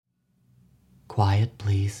Quiet,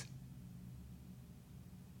 please.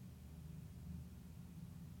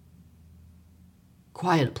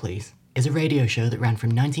 Quiet, Please is a radio show that ran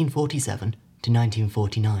from 1947 to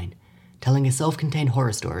 1949, telling a self-contained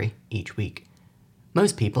horror story each week.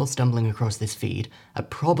 Most people stumbling across this feed are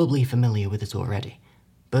probably familiar with it already,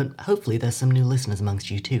 but hopefully there's some new listeners amongst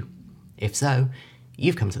you too. If so,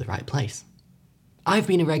 you've come to the right place. I've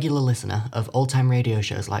been a regular listener of old-time radio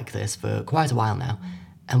shows like this for quite a while now,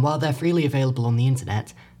 and while they're freely available on the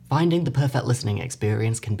internet, finding the perfect listening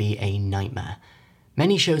experience can be a nightmare.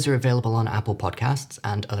 Many shows are available on Apple Podcasts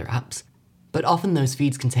and other apps, but often those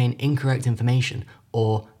feeds contain incorrect information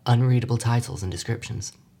or unreadable titles and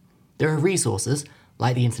descriptions. There are resources,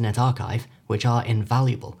 like the Internet Archive, which are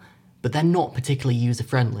invaluable, but they're not particularly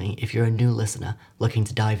user-friendly if you're a new listener looking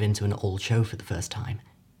to dive into an old show for the first time.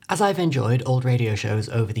 As I've enjoyed old radio shows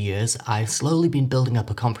over the years, I've slowly been building up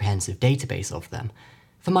a comprehensive database of them,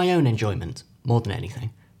 for my own enjoyment, more than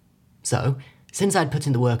anything. So, since I'd put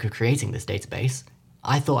in the work of creating this database,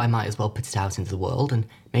 I thought I might as well put it out into the world and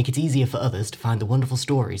make it easier for others to find the wonderful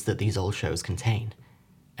stories that these old shows contain.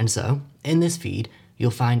 And so, in this feed,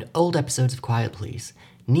 you'll find old episodes of Quiet Please,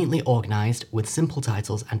 neatly organised with simple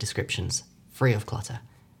titles and descriptions, free of clutter.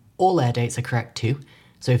 All air dates are correct too,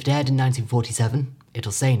 so if it aired in 1947,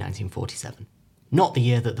 it'll say 1947. Not the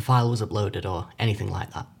year that the file was uploaded or anything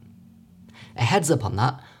like that. A heads up on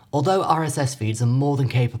that, although RSS feeds are more than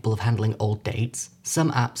capable of handling old dates,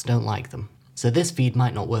 some apps don't like them. So this feed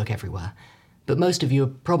might not work everywhere, but most of you are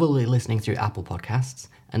probably listening through Apple Podcasts,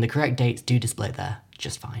 and the correct dates do display there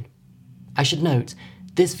just fine. I should note,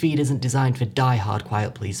 this feed isn't designed for die-hard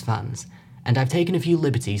Quiet Please fans, and I've taken a few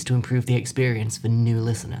liberties to improve the experience for new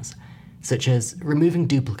listeners, such as removing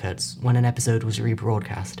duplicates when an episode was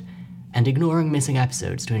rebroadcast, and ignoring missing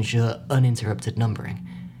episodes to ensure uninterrupted numbering.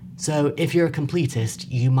 So if you're a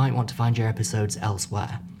completist, you might want to find your episodes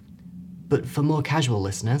elsewhere. But for more casual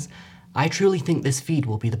listeners, I truly think this feed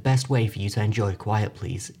will be the best way for you to enjoy Quiet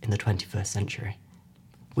Please in the 21st century.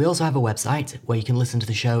 We also have a website where you can listen to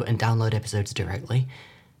the show and download episodes directly.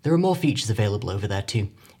 There are more features available over there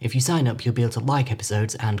too. If you sign up, you'll be able to like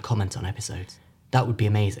episodes and comment on episodes. That would be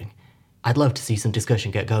amazing. I'd love to see some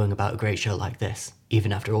discussion get going about a great show like this,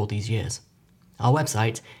 even after all these years. Our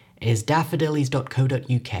website is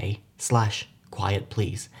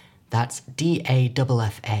daffodillies.co.uk/quietplease. That's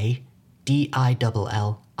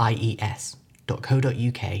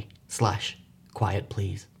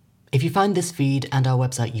daffodillies.co.uk/quietplease. If you find this feed and our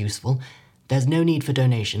website useful, there's no need for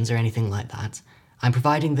donations or anything like that. I'm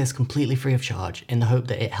providing this completely free of charge in the hope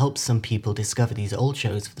that it helps some people discover these old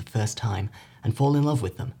shows for the first time and fall in love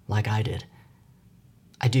with them, like I did.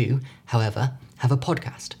 I do, however, have a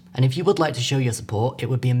podcast, and if you would like to show your support, it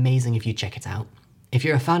would be amazing if you check it out. If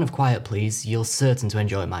you're a fan of Quiet Please, you're certain to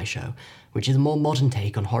enjoy my show, which is a more modern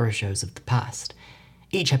take on horror shows of the past.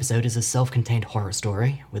 Each episode is a self-contained horror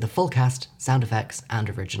story, with a full cast, sound effects,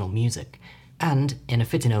 and original music. And, in a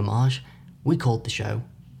fitting homage, we called the show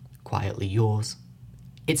Quietly Yours.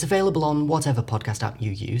 It's available on whatever podcast app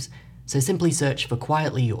you use, so simply search for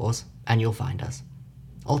Quietly Yours, and you'll find us.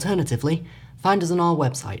 Alternatively, find us on our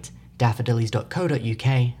website,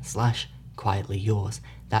 daffodillies.co.uk/quietlyyours.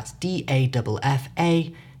 That's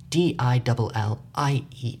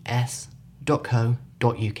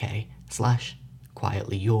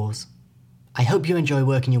daffodillies.co.uk/quietlyyours. I hope you enjoy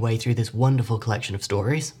working your way through this wonderful collection of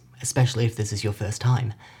stories, especially if this is your first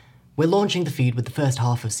time. We're launching the feed with the first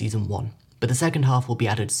half of season 1, but the second half will be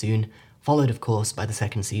added soon, followed of course by the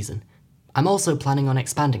second season. I'm also planning on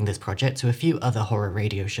expanding this project to a few other horror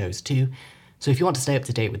radio shows too, so if you want to stay up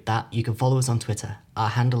to date with that, you can follow us on Twitter. Our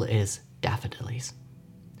handle is Daffodillies.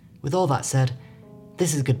 With all that said,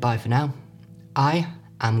 this is goodbye for now. I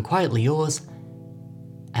am quietly yours,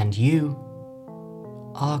 and you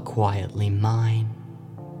are quietly mine.